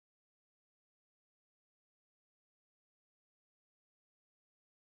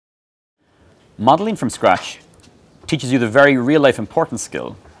Modeling from scratch teaches you the very real-life important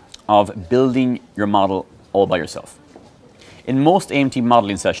skill of building your model all by yourself. In most AMT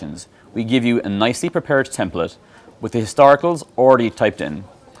modeling sessions, we give you a nicely prepared template with the historicals already typed in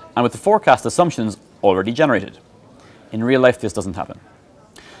and with the forecast assumptions already generated. In real life, this doesn't happen.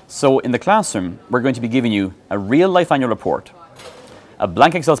 So in the classroom, we're going to be giving you a real-life annual report, a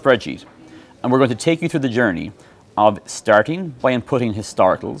blank Excel spreadsheet, and we're going to take you through the journey of starting by inputting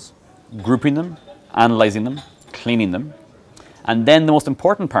historicals, grouping them, analyzing them, cleaning them, and then the most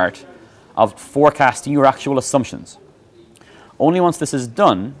important part of forecasting your actual assumptions. Only once this is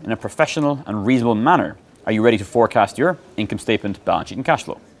done in a professional and reasonable manner are you ready to forecast your income statement, balance sheet, and cash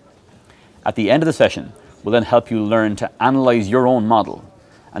flow. At the end of the session, we'll then help you learn to analyze your own model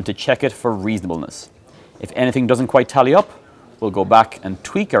and to check it for reasonableness. If anything doesn't quite tally up, we'll go back and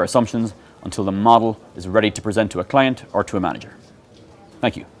tweak our assumptions until the model is ready to present to a client or to a manager.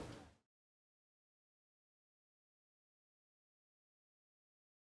 Thank you.